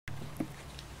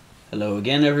Hello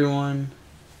again, everyone.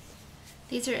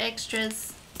 These are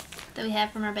extras that we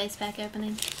have from our base pack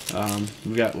opening.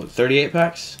 We got, what, 38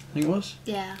 packs, I think it was?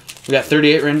 Yeah. We got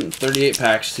 38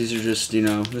 packs. These are just,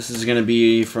 this is going to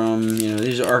be from,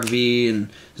 these are Arc V and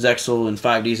Zexal and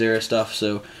 5Ds era stuff,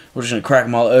 so we're just going to crack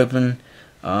them all open.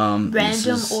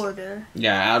 Random order.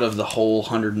 Yeah, out of the whole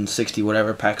 160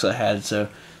 whatever packs I had, so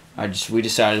we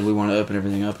decided we want to open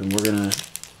everything up, and we're going to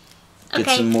get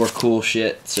some more cool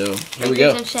shit. So here we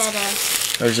go.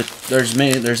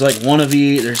 There's like one of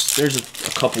each. There's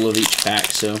a couple of each pack.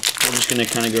 So we're just gonna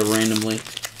kind of go randomly.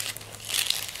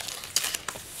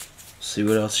 See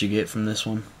what else you get from this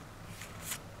one.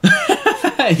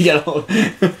 You got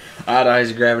a Odd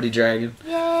Eyes Gravity Dragon.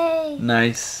 Yay!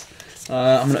 Nice.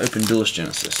 I'm gonna open Duelist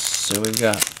Genesis. So we've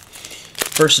got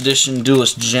first edition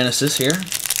Duelist Genesis here.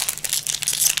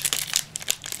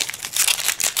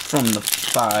 From the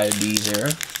 5Ds era.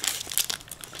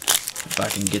 If I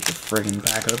can get the friggin'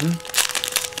 pack open.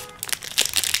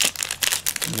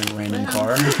 And a random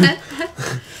card.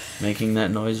 Making that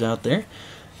noise out there.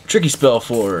 Tricky spell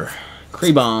for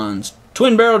Krebons.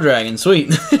 Twin Barrel Dragon. Sweet.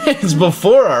 It's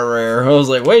before our rare. I was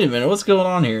like, wait a minute, what's going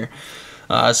on here?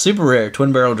 Super rare.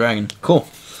 Twin Barrel Dragon. Cool.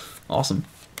 Awesome.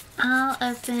 I'll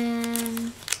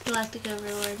open Galactic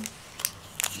Overlord.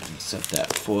 Set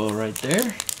that foil right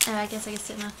there. Oh, I guess I can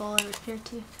sit my foil over here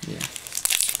too. Yeah.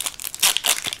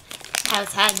 I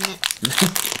was hiding it.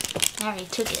 I already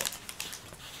took it.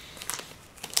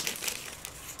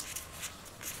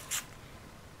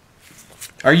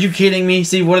 Are you kidding me?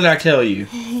 See, what did I tell you?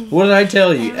 What did I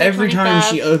tell you? Every time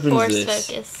she opens force this.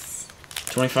 Focus.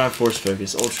 25 Force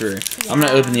Focus. Ultra rare. Yeah. I'm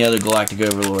going to open the other Galactic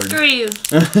Overlord. Screw you.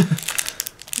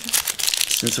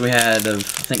 Since we had, I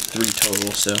think, 3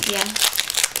 total, so. Yeah.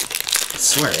 I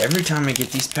swear, every time I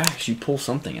get these packs, you pull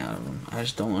something out of them. I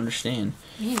just don't understand.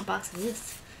 You need a box of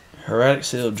this. Heretic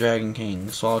Seal, Dragon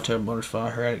King, Swallowtail Butterfly,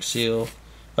 Heretic Seal.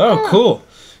 Oh, cool.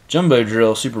 Jumbo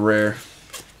Drill, super rare.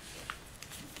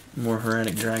 More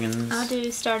Heretic Dragons. I'll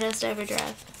do Stardust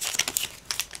Overdrive.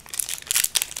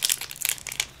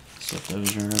 Set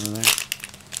those right over there.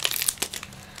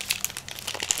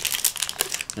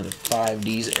 Another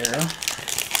 5Ds era.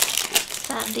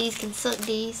 5Ds can suck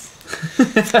Ds.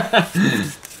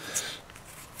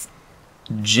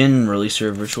 Jin Releaser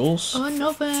of Rituals.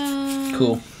 Unopened.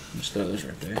 Cool. Just throw those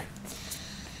right there.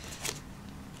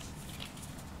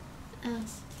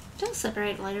 Don't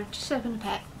separate it later. Just open the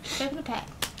pack. Just open the pack.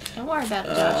 Don't worry about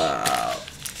it,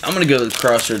 Josh. I'm going to go with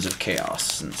Crossroads of Chaos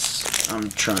since I'm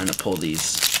trying to pull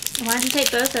these. Why did you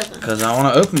take both of them? Because I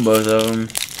want to open both of them.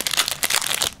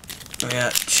 We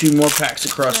got 2 more packs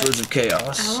of Crossroads of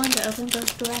Chaos. I wanted to open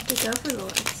both Galactic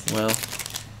Overlords. Well,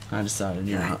 I decided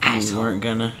you weren't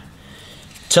going to.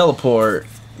 Teleport.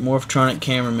 Morphtronic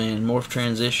Cameraman, Morph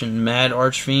Transition, Mad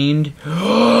Archfiend.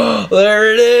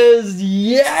 There it is!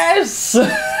 Yes!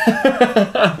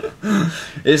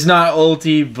 It's not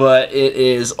ulti, but it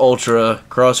is Ultra.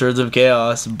 Crossroads of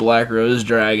Chaos, Black Rose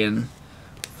Dragon.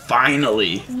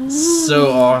 Finally!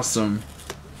 So awesome.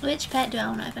 Which pack do I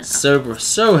want to open?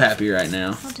 So happy right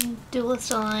now. I'll do Duelist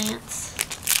Alliance.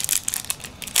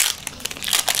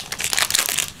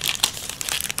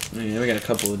 Yeah, we got a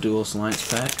couple of Duelist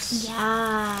Alliance packs.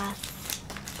 Yeah.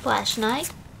 Flash Knight.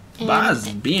 Baz,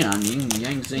 Bian, Ying,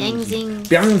 Yang, Zing. Yang Zing.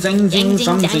 Biang, Zing, Zing,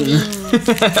 something.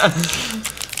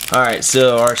 Alright,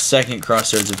 so our second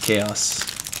Crossroads of Chaos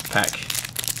pack.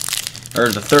 Or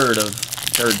the third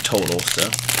total, so.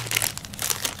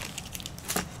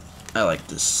 I like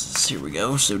this. Here we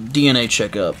go. So DNA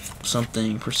checkup.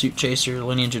 Something. Pursuit Chaser,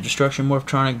 Lineage of Destruction,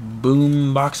 Morphtronic,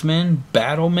 Boom Boxman,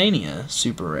 Battle Mania.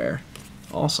 Super rare.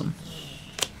 Awesome.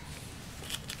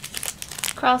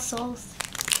 Cross Souls.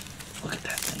 Look at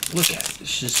that thing. Look at it.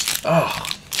 It's just, oh,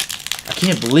 I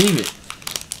can't believe it.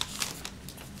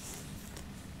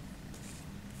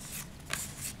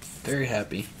 Very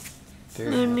happy.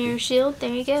 Moon Mirror Shield.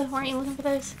 There you go. Weren't you looking for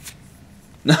those?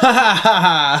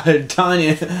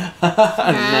 Tanya.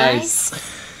 Nice.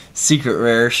 Secret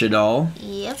Rare Shadal.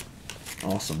 Yep.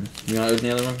 Awesome. You want to open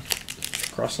the other one?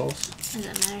 Cross Souls?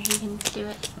 Doesn't matter. You can do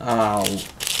it. Oh,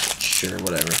 sure,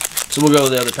 whatever. So we'll go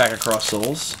with the other pack of Cross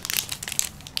Souls.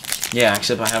 Yeah,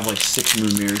 except I have like 6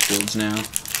 Moon Mirror Shields now.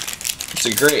 It's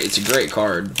a great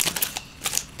card.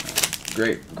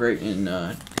 Great in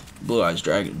Blue Eyes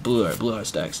Dragon, Blue Eye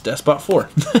stacks. Despot 4.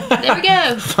 There we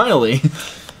go. Finally,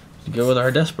 go with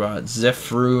our Despot.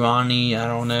 Zephyruani, I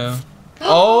don't know.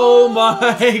 Oh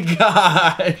my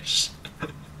gosh,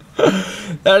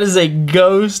 that is a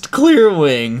Ghost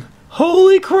Clearwing.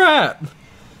 Holy crap!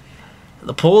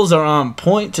 The pulls are on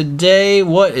point today.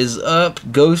 What is up,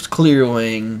 Ghost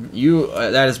Clearwing?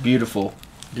 That is beautiful.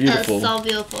 Beautiful. That's so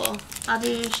beautiful. I'll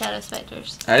do Shadow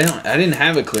Specters. I didn't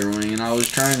have a clear wing, and I was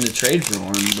trying to trade for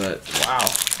one, but wow,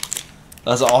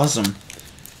 that's awesome.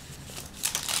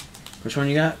 Which one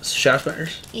you got? Shadow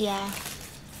Specters? Yeah.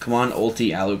 Come on,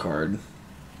 ulti Alucard.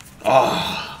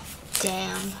 Oh.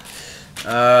 Damn.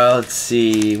 Let's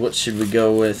see. What should we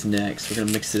go with next? We're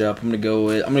gonna mix it up. I'm gonna go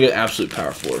Absolute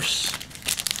Power Force.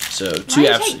 So two Why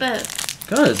absolute. take both?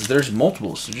 Because there's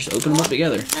multiples, so just open them up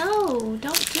together. No,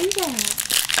 don't do that.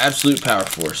 Absolute Power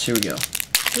Force. Here we go.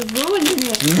 You're ruining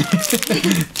it.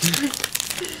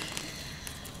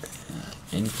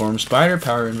 Informed Spider,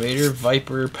 Power Invader,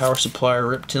 Viper, Power Supplier,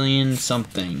 Reptilian,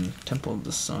 something. Temple of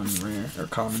the Sun, rare or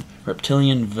common.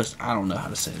 Reptilian, I don't know how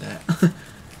to say that.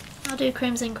 I'll do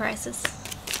Crimson Crisis.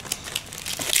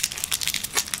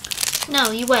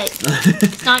 No, you wait.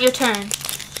 It's not your turn.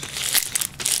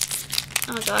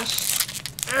 Oh my gosh.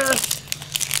 Ugh.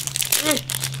 Ugh.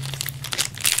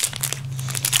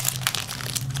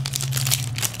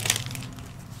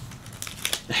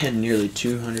 I had nearly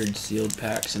 200 sealed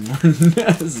packs in one.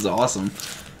 This is awesome.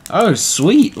 Oh,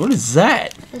 sweet. What is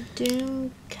that? A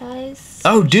Doom Kaiser.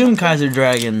 Oh, Doom Kaiser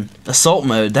Dragon. Assault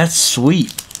mode. That's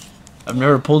sweet. I've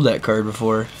never pulled that card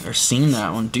before or seen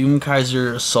that one. Doom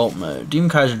Kaiser Assault mode. Doom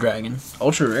Kaiser Dragon.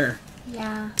 Ultra rare.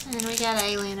 Yeah, and we got an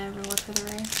Alien Overlord for the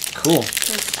rare. Cool.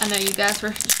 I know you guys were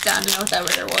just dying to know what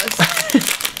that rare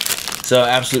was. So,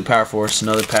 Absolute Power Force.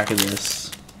 Another pack of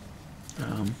this.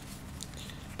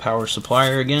 Power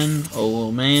Supplier again.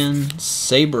 Oh man.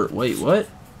 Saber. Wait, what?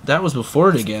 That was before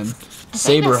it again.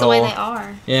 Saber that's the way they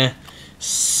are. Yeah.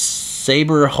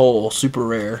 Saber Hole. Super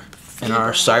rare. And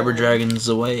our Cyber Dragon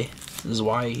Zwei.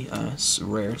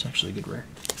 Rare. It's actually a good rare.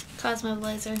 Cosmo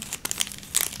Blazer.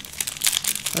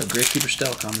 Oh, Gravekeeper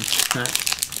Stell coming.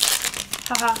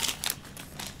 Haha.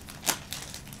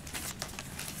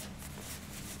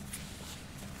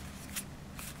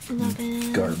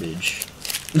 Nothing. Garbage.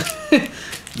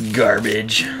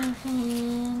 Garbage.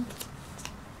 Nothing.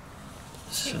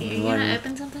 So Are you gonna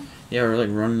open something? Yeah, we're like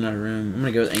running out of room. I'm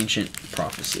gonna go with Ancient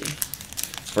Prophecy.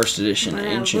 First edition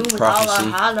Ancient with Prophecy.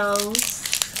 all our hollows.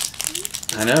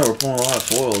 I know, we're pulling a lot of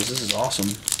foils. This is awesome.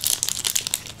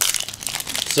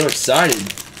 So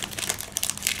excited.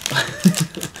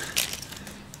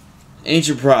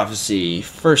 Ancient Prophecy,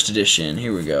 first edition.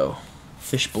 Here we go.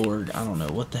 Fishboard, I don't know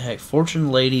what the heck.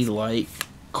 Fortune Lady Light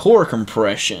Core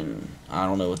Compression. I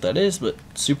don't know what that is, but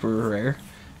super rare.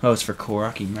 Oh, it's for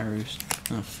Koraki Marus.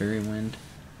 Oh, Fairy Wind.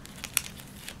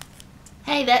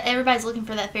 Hey, that everybody's looking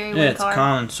for that Fairy Wind Yeah, it's card.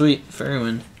 common. Sweet. Fairy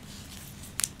Wind.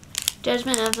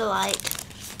 Judgment of the Light.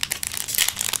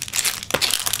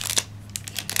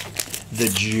 The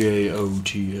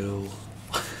JOTO.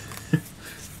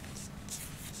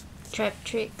 Trap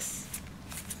Tricks.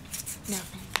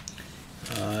 Nothing.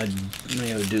 I'm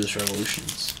gonna go Duelist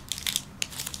Revolutions.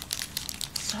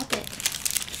 Stop it.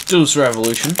 Duelist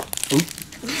Revolution. Oop.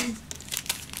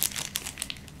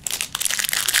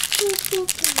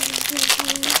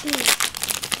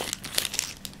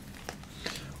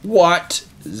 What?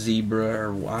 Zebra,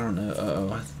 or I don't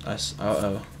know.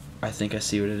 Uh-oh. I think I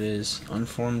see what it is.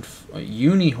 Unformed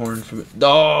Unihorn from.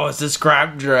 Oh, it's a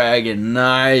Scrap Dragon.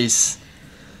 Nice.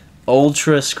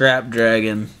 Ultra Scrap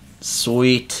Dragon.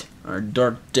 Sweet. Our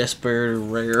Dark Despair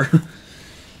rare.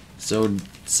 So,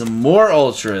 some more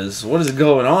Ultras. What is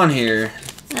going on here?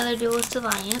 Another Duelist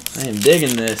Alliance. I am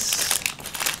digging this.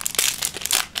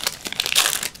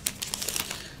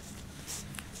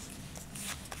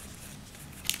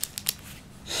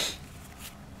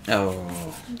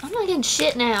 Oh. I'm not getting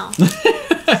shit now.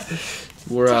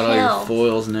 We're out of your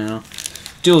foils now.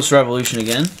 Duelist Revolution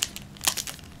again.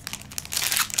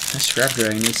 That Scrap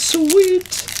Dragon is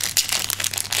sweet.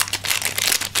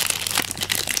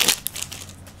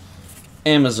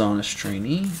 Amazoness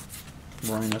Trainee.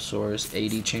 Rhinosaurus,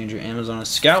 AD Changer, Amazoness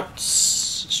Scouts,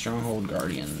 Stronghold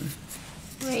Guardian.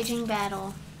 Raging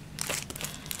Battle.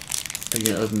 Are you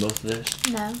going to open both of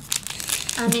those? No.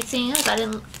 I'm mixing up. I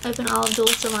didn't open all of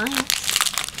Duelist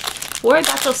Alliance. Worry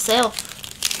about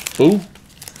yourself. Who?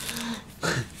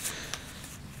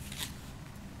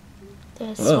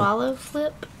 The Swallow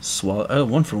Flip. Swallow. Oh,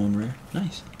 1-for-1 rare.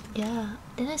 Nice. Yeah.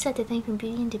 Then I said the thing from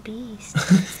Beauty and the Beast.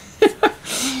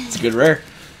 It's a good rare.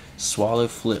 Swallow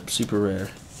Flip. Super rare.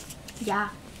 Yeah.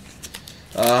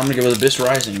 I'm going to go with Abyss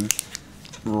Rising.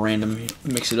 Random.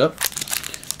 Mix it up.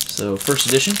 So, first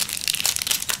edition.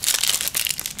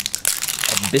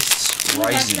 Abyss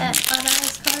Rising. That's that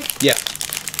Ice card? Yeah.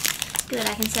 Good,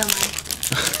 I can sell mine.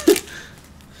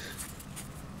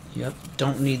 Yep,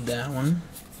 don't need that one.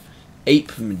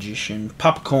 Ape Magician.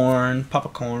 Popcorn.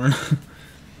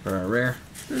 For a rare.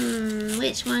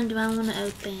 Which one do I want to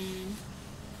open?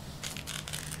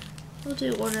 We'll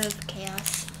do Order of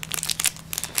Chaos.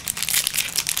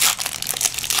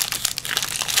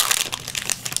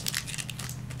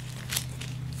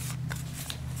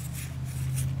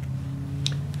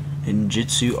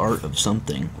 Ninjutsu Art of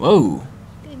Something. Whoa!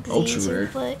 Ultra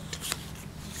rare.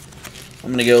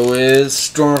 I'm gonna go with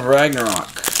Storm of Ragnarok.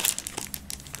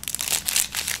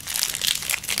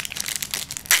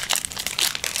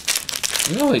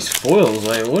 Look at all these foils.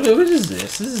 Like, what is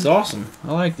this? This is awesome.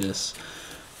 I like this.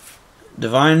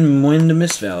 Divine Wind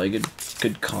Mist Valley.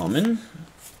 Good common.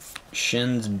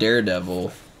 Shin's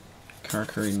Daredevil.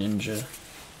 Karakuri Ninja.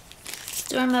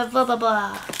 Storm of blah blah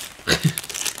blah.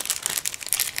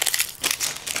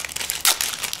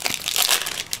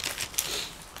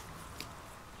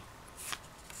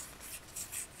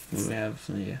 We have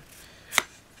a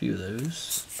few of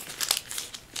those.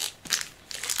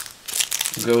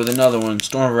 We'll go with another one,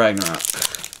 Storm of Ragnarok.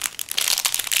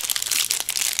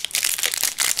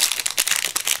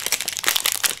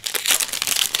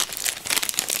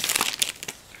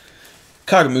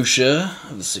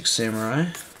 Kagemusha of the Six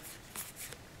Samurai.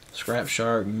 Scrap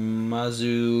Shark,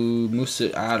 Mazu,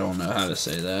 Musa, I don't know how to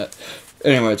say that.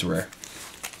 Anyway, it's rare.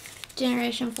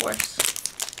 Generation Force.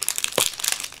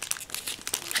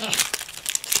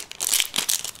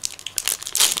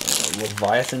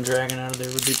 Leviathan Dragon out of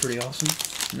there would be pretty awesome.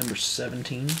 Number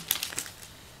 17.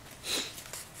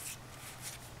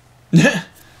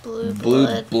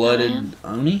 Blue-blooded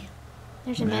Oni.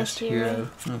 There's a Masked Hero.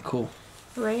 Oh, cool.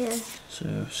 Rare.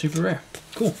 So, super rare.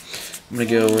 Cool. I'm going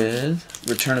to go with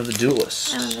Return of the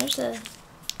Duelist. Oh, there's a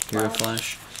Hero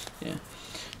Flash. Yeah.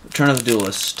 Return of the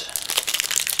Duelist.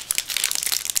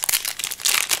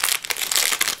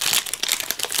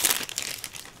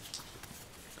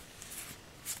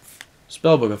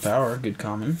 Spellbook of Power, good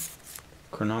common.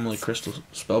 Chronomaly Crystal,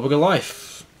 Spellbook of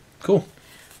Life. Cool.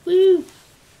 Woo!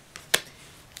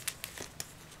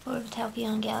 Or the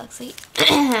Talkion Galaxy.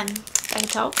 I can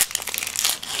talk.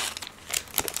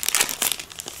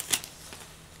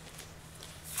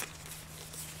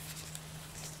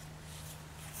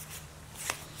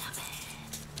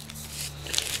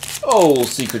 Oh,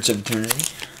 Secrets of Eternity.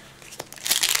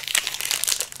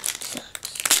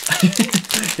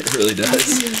 It really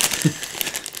does.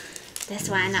 That's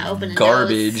why I'm not opening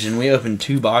Garbage, those. And we opened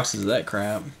 2 boxes of that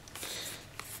crap.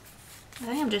 I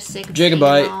think I'm just sick of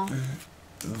Gigabyte,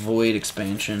 Void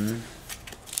Expansion,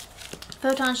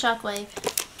 Photon Shockwave.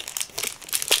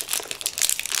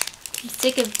 I'm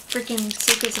sick of freaking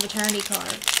Secrets of Eternity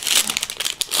cards.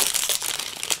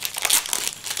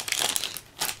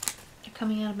 They're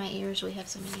coming out of my ears. We have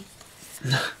so many.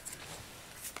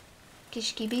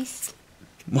 Kishki Beast.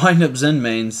 Wind Up Zen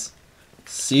Mains,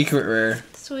 Secret Rare.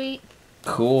 Sweet.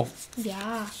 Cool.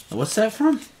 Yeah. What's that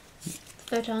from?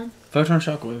 Photon. Photon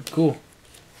Shockwave. Cool.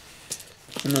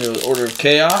 I'm gonna go with Order of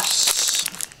Chaos.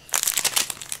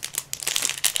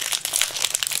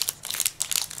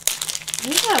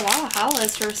 We've got a lot of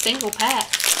hollows for a single pack.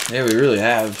 Yeah, we really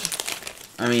have.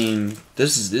 I mean,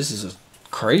 this is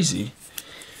crazy.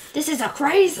 This is a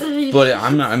crazy. But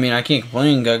I'm not. I mean, I can't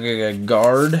complain. Got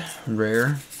Guard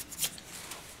rare.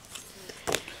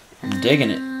 I'm digging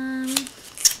it.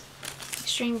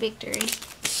 Extreme Victory.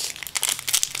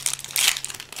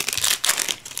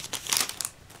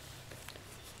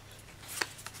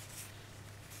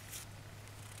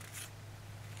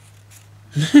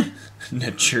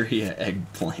 Naturia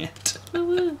Eggplant.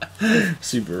 Woo-woo.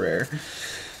 Super rare.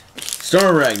 Storm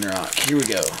of Ragnarok. Here we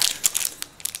go.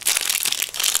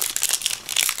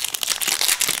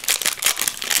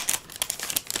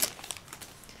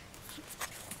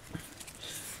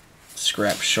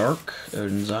 Scrap Shark,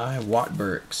 Odin's Eye,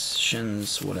 Wattburks,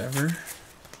 Shin's whatever.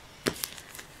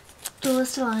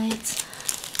 Duelist Alliance.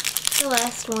 The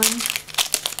last one.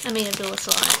 I mean, a Duelist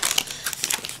Alliance.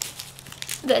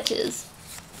 Betches.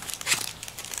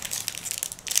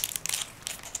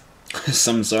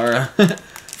 Samsara.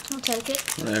 I'll take it.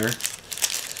 Whatever.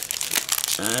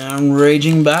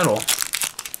 Raging Battle.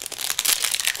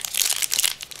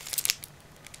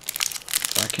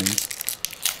 If I can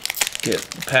get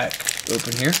the pack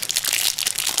open here.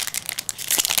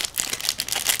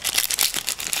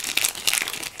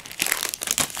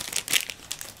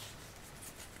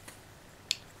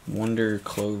 Wonder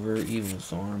Clover, Evil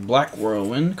Thorn, Black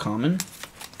Whirlwind, common,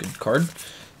 good card.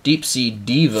 Deep Sea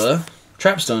Diva,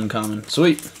 Trapstone, common,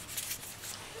 sweet.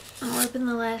 I'll open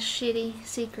the last shitty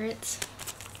secrets.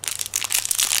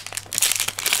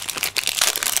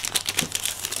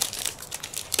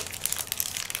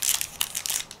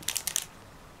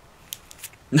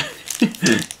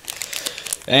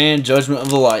 And Judgment of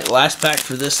the Light. Last pack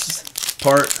for this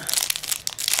part.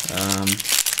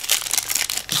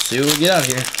 see what we get out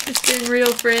here. It's been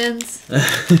real, friends.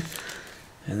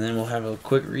 And then we'll have a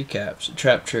quick recap. So,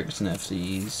 Trap Tricks and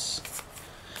FCs.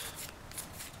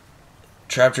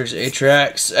 Trap Tricks,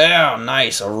 Atrax. Oh,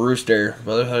 nice. A Rooster.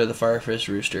 Brotherhood of the Firefish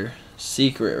Rooster.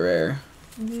 Secret Rare.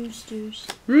 Roosters.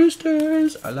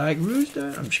 Roosters. I like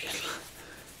roosters. I'm just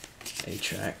kidding.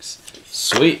 Atrax.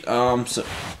 Sweet. So,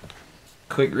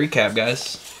 quick recap,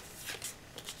 guys.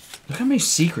 Look how many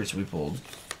secrets we pulled.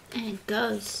 And a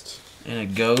ghost. And a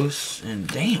ghost. And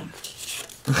damn.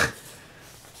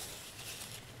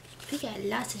 We got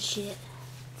lots of shit.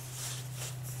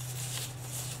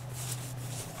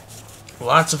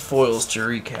 Lots of foils to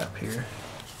recap here.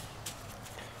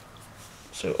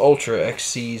 So Ultra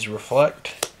XC's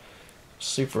Reflect,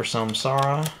 Super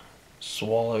Samsara,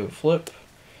 Swallow Flip,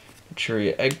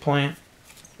 Churia Eggplant,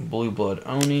 Blue Blood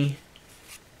Oni,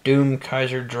 Doom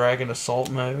Kaiser Dragon Assault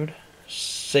Mode,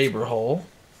 Saber Hole,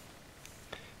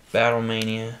 Battle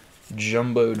Mania,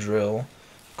 Jumbo Drill,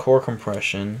 Core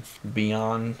Compression,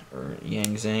 Beyond or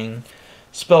Yang Zing,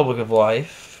 Spellbook of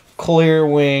Life, Clear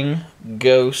Wing,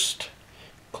 Ghost,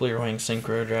 Clear Wing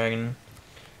Synchro Dragon,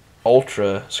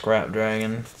 Ultra Scrap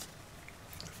Dragon,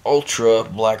 Ultra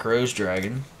Black Rose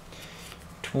Dragon,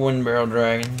 Twin Barrel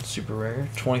Dragon, Super Rare,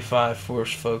 25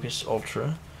 Force Focus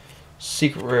Ultra,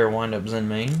 Secret Rare Wind-Up Zen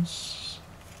Mains,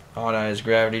 Odd Eyes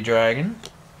Gravity Dragon,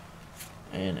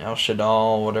 and El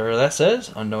Shaddai, whatever that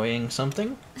says, Annoying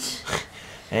Something,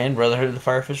 and Brotherhood of the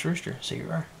Firefish Rooster, Secret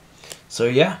Rare. So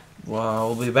yeah,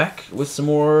 we'll be back with some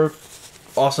more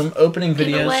awesome opening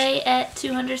videos. Giveaway at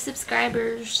 200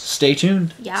 subscribers. Stay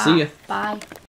tuned. Yeah. See ya. Bye.